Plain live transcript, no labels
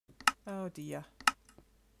Oh dear.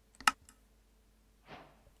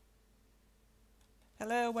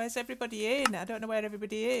 Hello, where's everybody in? I don't know where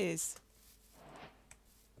everybody is.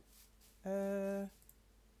 Hello?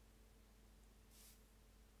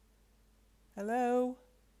 Hello?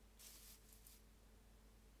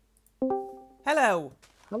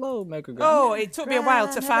 Hello, Mega Gun. Oh, it took me a while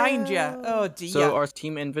to find you. Oh dear. So our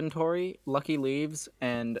team inventory, Lucky Leaves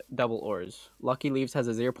and Double Ores. Lucky Leaves has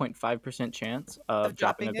a 0.5% chance of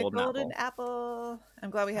dropping a golden apple.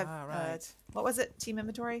 I'm glad we have, right. what was it? Team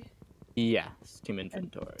inventory? Yes, team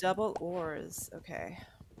inventory. And double ores. Okay.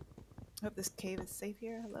 Hope this cave is safe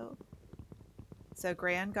here. Hello. So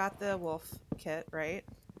Gran got the wolf kit, right?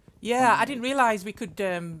 Yeah, I didn't realise we could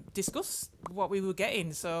discuss what we were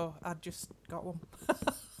getting, so I just got one.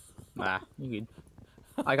 Nah, you good.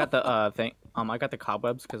 I got the thing. I got the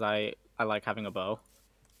cobwebs because I like having a bow.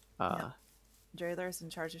 Yeah. Drailer's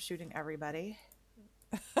in charge of shooting everybody.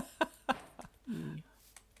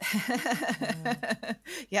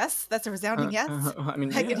 Yes, that's a resounding yes. I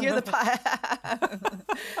mean, I can hear the pot.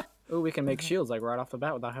 Oh, we can make shields like right off the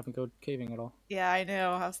bat without having to go caving at all. Yeah, I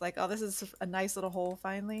know. I was like, oh, this is a nice little hole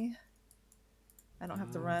finally. I don't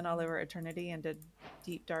have to run all over eternity into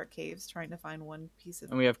deep, dark caves trying to find one piece of.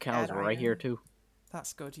 And we have cows right here too.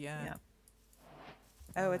 That's good, yeah.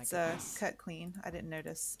 Oh, it's cut clean. I didn't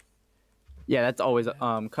notice. Yeah, that's always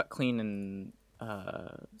cut clean and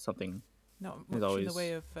something. Not much in the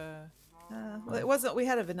way of. Well, it wasn't. We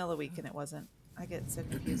had a vanilla week and it wasn't. I get so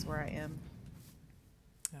confused where I am.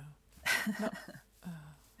 No.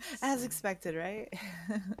 As expected, right?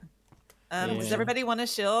 Does everybody want a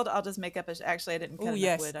shield? I'll just make up a. Actually, I didn't cut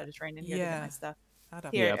enough wood. I just ran in here to get my stuff.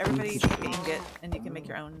 Here, everybody take an ingot, and you can make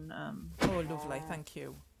your own. Oh, lovely! Thank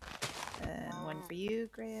you. And one for you,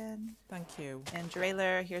 Gran. Thank you. And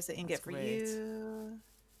Drailer, here's the ingot for you.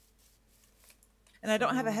 And I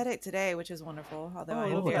don't have a headache today, which is wonderful. Although I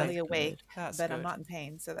am barely awake, but I'm not in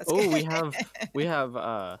pain, so that's good. we have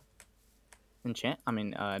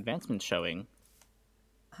advancements showing.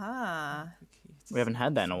 Huh. We haven't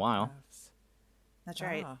had that in a while. That's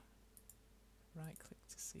right. Right click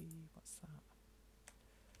to see what's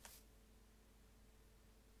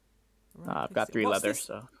that. I've got 3 leather,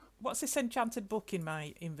 so. What's this enchanted book in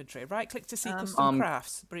my inventory? Right click to see custom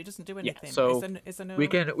crafts, but it doesn't do anything. Yeah, so is there no... we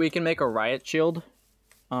can make a riot shield.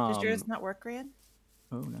 Does yours not work, Gran?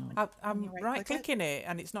 Oh no. I'm right clicking it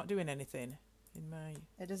and it's not doing anything in my.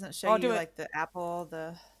 It doesn't show you like the apple,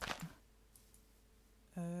 the.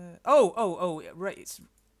 Right.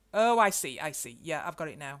 I see. Yeah, I've got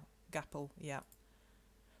it now. Gapple. Yeah.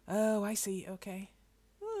 Oh, I see. Okay.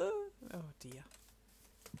 Oh dear.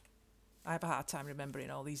 I have a hard time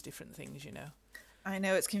remembering all these different things, you know. I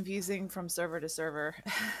know it's confusing from server to server.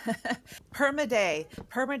 Perma day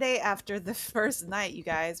after the first night, you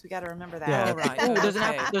guys. We got to remember that. Yeah. Right. Oh,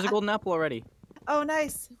 there's a golden apple already. Oh,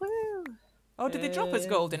 nice. Woo. Oh, did they drop us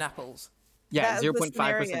golden apples? Yeah,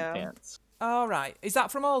 0.5% chance. All right. Is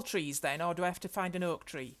that from all trees then, or do I have to find an oak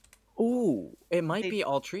tree? Ooh, it might be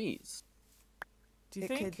all trees. Do you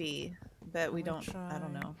think? It could be, but we don't. I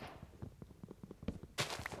don't know.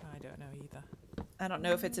 I don't know either. I don't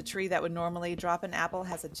know if it's a tree that would normally drop an apple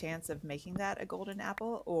has a chance of making that a golden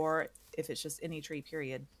apple, or if it's just any tree,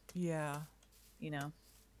 period. Yeah. You know.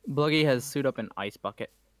 Bluggy has suit up an ice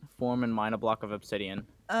bucket. Form and mine a block of obsidian.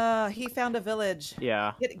 He found a village.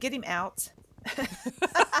 Yeah. Get him out.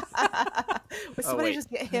 Would somebody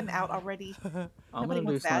just get him out already? I'm gonna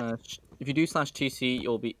do slash. If you do /TC,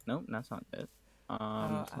 you'll be. Nope, that's not it.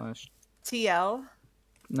 Slash TL.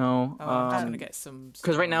 No. I'm gonna get some.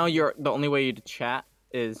 Because right now the only way to chat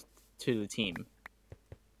is to the team.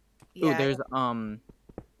 Yeah. Ooh, there's I'm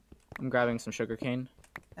grabbing some sugarcane.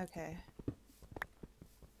 Okay.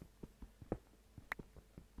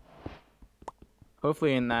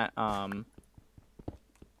 Hopefully in that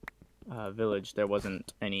village there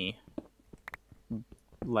wasn't any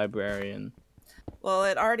librarian. Well,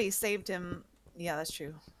 it already saved him. Yeah, that's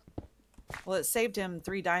true. Well, it saved him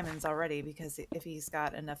 3 diamonds already, because if he's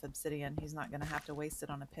got enough obsidian, he's not going to have to waste it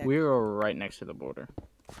on a pick. We're right next to the border.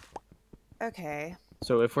 Okay.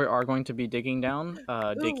 So if we are going to be digging down,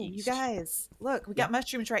 dig east. You guys, look, we got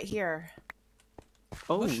mushrooms right here.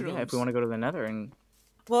 Oh, yeah, if we want to go to the nether and...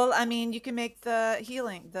 Well, I mean, you can make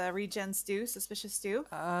the regen stew, suspicious stew.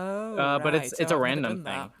 Oh, but it's a random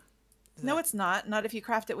thing. No, it's not. Not if you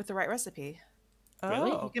craft it with the right recipe.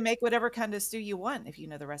 Really? You can make whatever kind of stew you want if you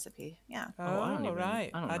know the recipe. Yeah. Oh,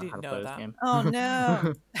 right. I didn't know that. Oh,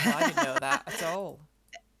 no. I didn't know that at all.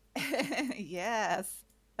 Yes.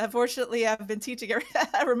 Unfortunately, I've been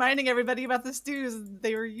reminding everybody about the stews.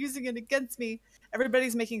 They were using it against me.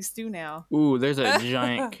 Everybody's making stew now. Ooh, there's a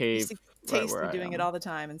giant cave. Taste right doing it all the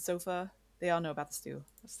time, and Sofa, they all know about the stew.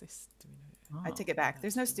 What's this? I take it back.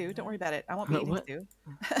 There's no stew. Don't worry about it. I won't be eating stew.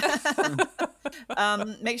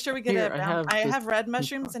 Make sure we get a brown. I have red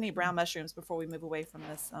mushrooms. I need brown mushrooms before we move away from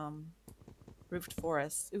this roofed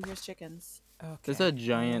forest. Ooh, here's chickens. Okay. There's a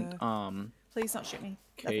giant Please don't shoot me.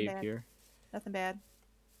 cave here. Nothing bad.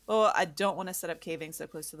 Well, I don't want to set up caving so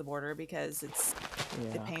close to the border because it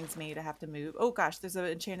pains me to have to move. Oh gosh, there's an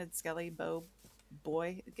enchanted skelly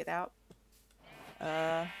boy. Get out.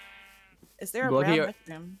 Is there a brown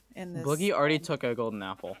mushroom in this? Boogie already took a golden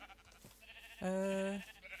apple. If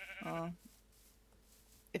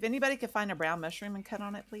anybody could find a brown mushroom and cut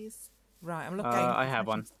on it, please. Right, I'm looking. I have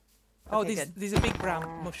one. Oh, there's a big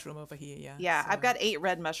brown mushroom over here. Yeah. Yeah, so I've got 8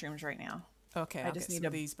 red mushrooms right now. Okay, I just need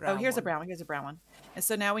these brown. Oh, here's a brown one. And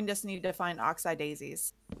so now we just need to find oxeye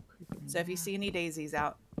daisies. So if you see any daisies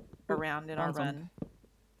out around in our run,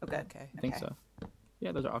 okay. I think so.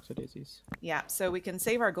 Yeah, those are oxeye daisies. Yeah, so we can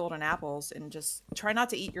save our golden apples and just try not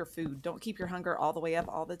to eat your food. Don't keep your hunger all the way up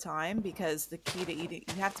all the time because the key to eating,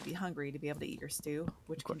 you have to be hungry to be able to eat your stew,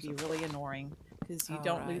 which can be really annoying because you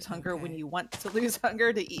don't lose hunger when you want to lose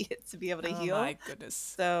hunger to eat it to be able to heal. Oh my goodness.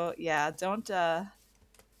 So yeah, don't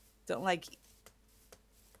like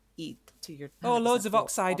eat to your. Oh, loads of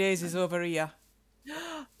oxeye daisies over here.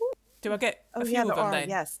 Do I get a few of them then?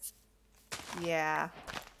 Yes. Yeah.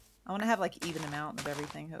 I want to have like even amount of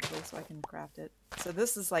everything, hopefully, so I can craft it. So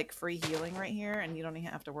this is like free healing right here, and you don't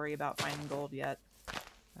even have to worry about finding gold yet.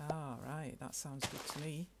 Oh, right. That sounds good to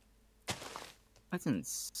me. That's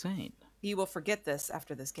insane. You will forget this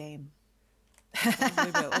after this game.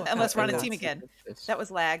 Oh, Unless run a team again. That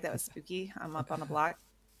was lag. That was spooky. I'm up on a block.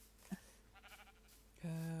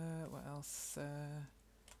 What else?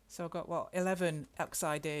 So I've got, 11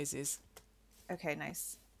 oxeye daisies. Okay,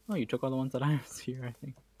 nice. Oh, you took all the ones that I have here, I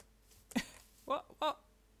think. What?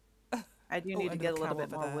 I do need to get a little bit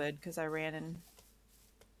more wood because I ran and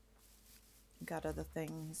got other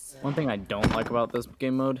things. One thing I don't like about this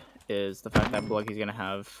game mode is the fact that Bluggy's gonna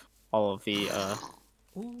have all of the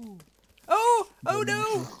Ooh. Oh no!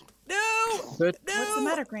 No! No! What's the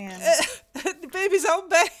matter, Gran? The baby's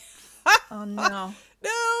zombie! Oh no!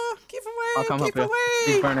 No! Keep away! I'll come keep up away!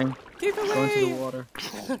 Here. Keep burning. Keep away! Go into the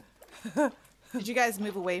water. Did you guys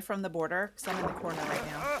move away from the border? Because I'm in the corner right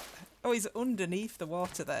now. Oh, he's underneath the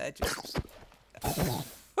water there. Just...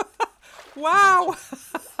 Wow!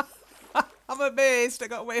 I'm amazed I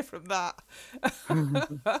got away from that.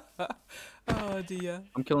 Oh dear.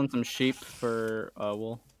 I'm killing some sheep for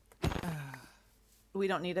wool. We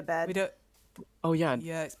don't need a bed. We don't. Oh yeah.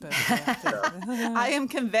 Yeah, it's perfect. I am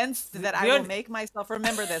convinced that I will make myself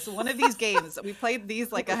remember this. One of these games, we played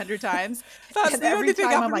these like 100 times. That's and the every only thing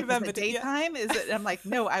time I I'm like, remembered. is it daytime? Is it? I'm like,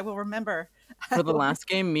 no, I will remember. For the last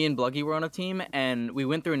game, me and Bluggy were on a team, and we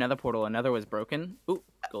went through another portal. Another was broken. Ooh,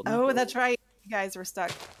 golden. Oh, that's right. You guys were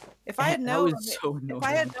stuck. If I had known, so if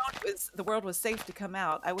I had known the world was safe to come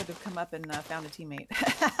out, I would have come up and found a teammate.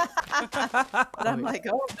 But I'm like,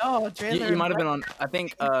 oh no, you might have been on. I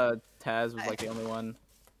think Taz was like the only one.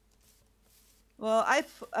 Well, I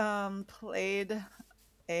played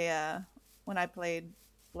when I played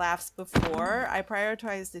Laughs before, I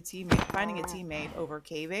prioritized finding a teammate over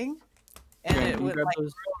caving, and it was like really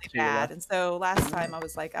bad. And so last time I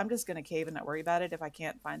was like, I'm just gonna cave and not worry about it if I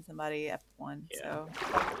can't find somebody Ep1. Yeah. So,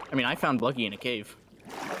 I mean, I found Bluggy in a cave.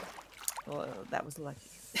 Well, that was lucky.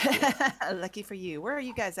 Lucky for you. Where are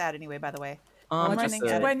you guys at anyway? By the way, I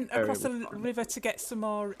went across the river to get some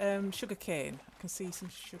more sugar cane. I can see some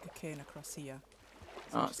sugar cane across here.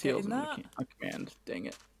 So Teal's on command. Dang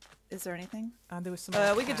it. Is there anything? And there was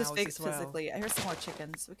some. We could just physically. Here's some more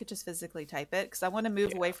chickens. We could just physically type it because I want to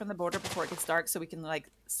move away from the border before it gets dark, so we can like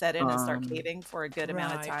set in and start caving for a good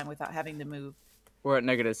amount of time without having to move. We're at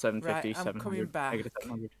negative 750. Right, I'm coming back. Negative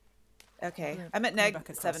 700. Okay, I'm at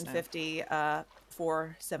negative 750.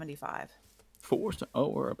 475. Oh,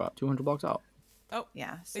 we're about 200 blocks out. Oh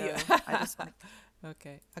yeah. So I just want to.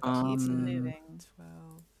 Okay. I got keep moving.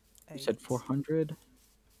 12. You said 400.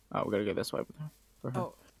 Oh, we gotta go this way for her.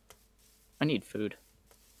 Oh. I need food.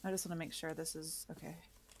 I just want to make sure this is okay.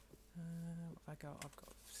 I've got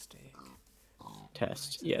steak.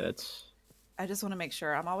 Test. Yeah, that's. I just want to make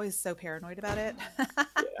sure. I'm always so paranoid about it.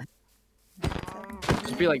 Yeah.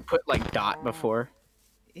 Just be like put like dot before.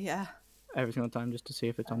 Yeah. Every single time just to see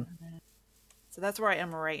if it's on. So that's where I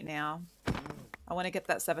am right now. I want to get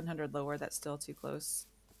that 700 lower. That's still too close.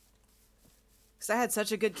 Because I had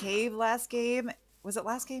such a good cave last game. Was it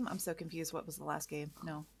last game? I'm so confused. What was the last game?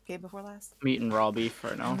 No. Game before last? I'm eating raw beef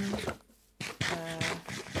right now.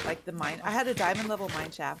 like the mine. I had a diamond level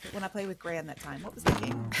mine shaft when I played with Gran that time. What was the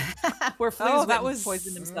game? Where Flues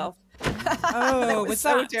poisoned himself. Oh, was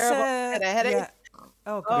so that terrible. Had a headache. Yeah.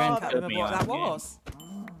 Oh, God, I can't remember what that was.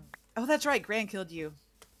 Oh, that's right. Gran killed you.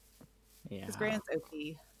 Yeah. Because Gran's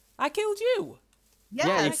OP. I killed you.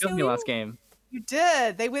 Yeah, you killed me last game. You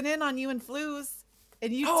did. They went in on you and Flues.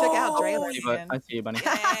 And you took out Drayla again. I see you, Bunny.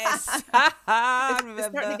 Yes. It's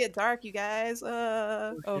starting to get dark, you guys.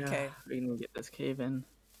 Okay. We can get this cave in.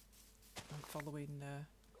 I'm following.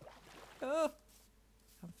 I'm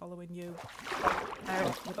following you.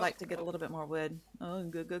 I would like to get a little bit more wood. Oh,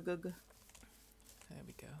 good. There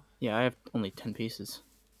we go. Yeah, I have only 10 pieces.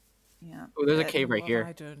 Yeah. Oh, there's a cave right here.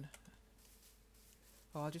 What have I done?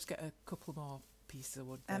 Oh, I'll just get a couple more pieces of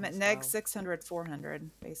wood. I'm at neg 600, 400,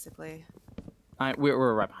 basically.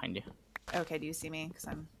 We're right behind you. Okay, do you see me? Because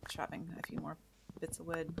I'm chopping a few more bits of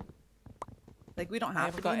wood. Like, we don't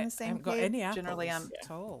have to be in the same cave. Got any apples Generally, at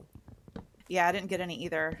all. Yeah, I didn't get any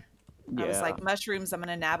either. Yeah. I was like, mushrooms, I'm going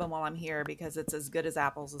to nab them while I'm here because it's as good as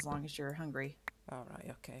apples as long as you're hungry. All right,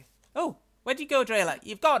 okay. Oh, where'd you go, Drayla?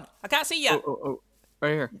 You've gone. I can't see you. Oh.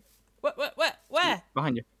 Right here. Where?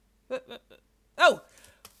 Behind you. Oh.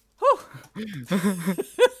 Whew.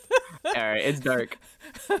 All right, it's dark.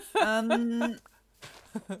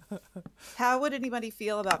 How would anybody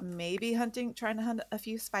feel about maybe trying to hunt a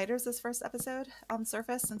few spiders this first episode on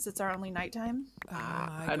surface since it's our only nighttime?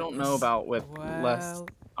 I don't know about with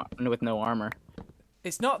with no armor.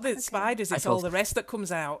 It's not the spiders; it's all the rest that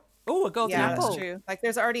comes out. Oh, a golden apple. That's true. Like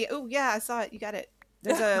there's already. Oh yeah, I saw it. You got it.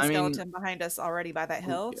 There's a skeleton behind us already by that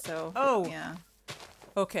hill. So. Oh. Yeah.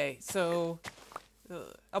 Okay, so.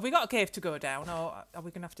 Have we got a cave to go down, or are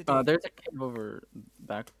we gonna have to do? There's a cave over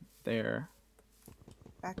back there.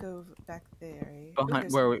 Back there. Behind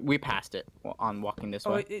where we passed it on walking this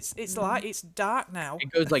way. Oh, it's light. It's dark now. It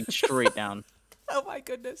goes like straight down. Oh my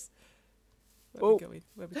goodness. Where are we going?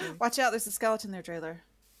 Watch out! There's a skeleton there, trailer.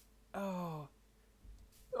 Oh.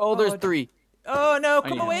 Oh, there's 3. Oh no!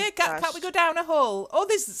 Come away! Can't we go down a hole? Oh,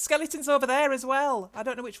 there's skeletons over there as well. I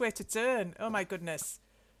don't know which way to turn. Oh my goodness,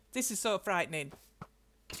 this is so frightening.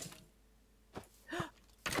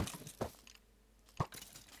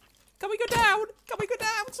 Can we go down? Can we go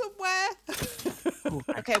down somewhere?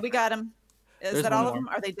 Okay, we got him. Is that all of them?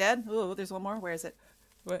 Are they dead? Oh, there's one more. Where is it?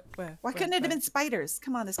 Where? Why couldn't it have been spiders?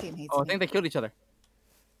 Come on, this game hates me. I think they killed each other.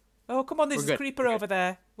 Oh, come on, there's a creeper over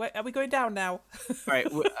there. Wait, are we going down now? All right,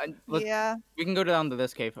 yeah. We can go down to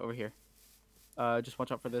this cave over here. Just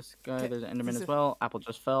watch out for this guy. There's an enderman as well. Apple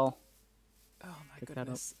just fell. Oh my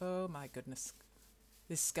goodness. Oh my goodness.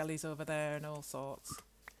 There's skellies over there and all sorts.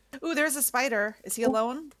 Ooh, there's a spider. Is he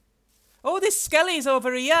alone? Oh, there's skellies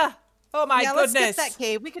over here. Oh my goodness. Let's get that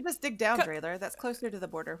cave. We could just dig down, trailer. That's closer to the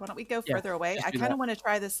border. Why don't we go further away? I kind of want to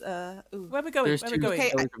try this. Where are we going?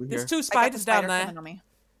 Okay, there's 2 spiders down there.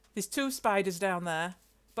 There's 2 spiders down there.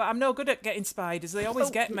 But I'm no good at getting spiders. They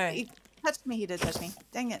always get me. He touched me. He did touch me.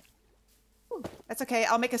 Dang it. Ooh, that's okay.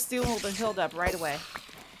 I'll make a stew and we'll build up right away.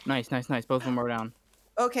 Nice. Both of them are down.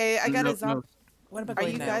 Okay, I got a zombie. What am I Are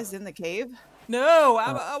you guys in the cave? No,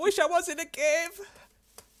 I wish I was in a cave.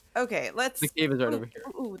 Okay, let's... The cave is right over here.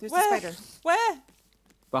 Ooh, there's a spider. Where?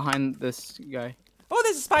 Behind this guy. Oh,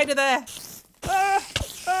 there's a spider there. It's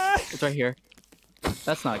right here.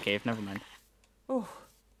 That's not a cave. Never mind. Oh.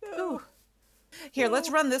 Ooh. Here, let's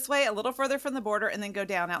run this way a little further from the border and then go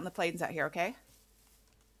down out in the plains out here, okay?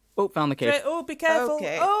 Oh, found the cave. Oh, be careful.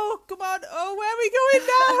 Okay. Oh, come on. Oh, where are we going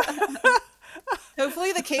now?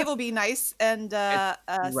 Hopefully the cave will be nice and right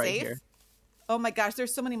safe. Here. Oh my gosh,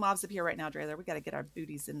 there's so many mobs up here right now, Drayler. We got to get our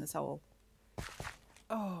booties in this hole.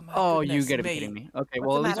 Oh my goodness you gotta be kidding me. Okay,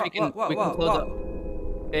 well at least we can close up.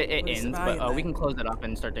 It ends, but we can close it up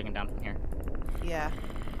and start digging down from here. Yeah.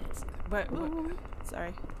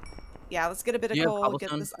 Sorry. Yeah, let's get a bit of coal,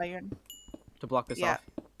 get this iron. To block this off.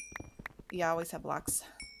 Yeah, I always have blocks.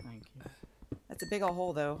 Thank you. That's a big old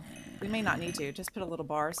hole though. We may not need to. Just put a little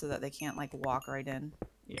bar so that they can't like walk right in.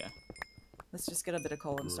 Yeah. Let's just get a bit of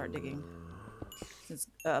coal and start digging. Since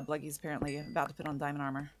Bluggy's apparently about to put on diamond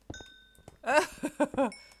armor. I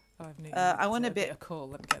want a bit of coal.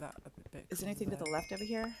 Let me get that. Is anything to the left over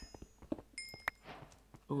here?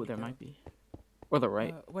 Oh, there might be. Or the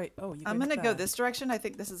right. Wait. Oh, I'm gonna go this direction. I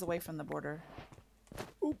think this is away from the border.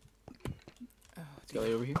 Ooh.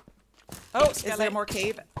 Skelly over here. Oh, is there more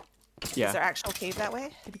cave? Yeah. Is there actual cave that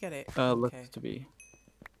way? Did you get it? Looks to be.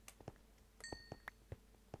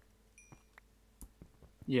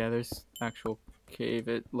 Yeah, there's actual cave.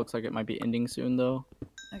 It looks like it might be ending soon, though.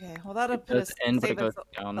 Okay, well that'll put us save us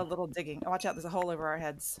a little digging. Oh, watch out! There's a hole over our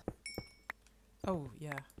heads. Oh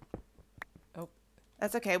yeah. Oh.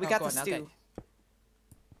 That's okay. We got the stew.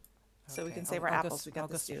 so we can save our apples. We got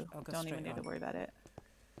the stew. Don't even need to worry about it.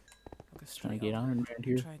 Trying to get on around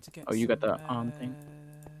here. Oh, you got the thing.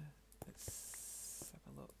 Let's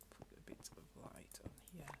have a look. Put a bit of light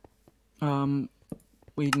on here.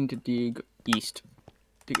 We need to dig east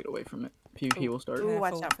to get away from it. PvP will start. Ooh,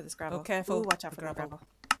 watch out for this gravel. Oh, careful. Ooh, watch out for the gravel.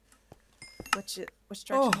 Which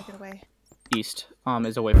direction to get away? East.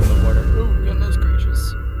 Is away from the water. Oh goodness gracious.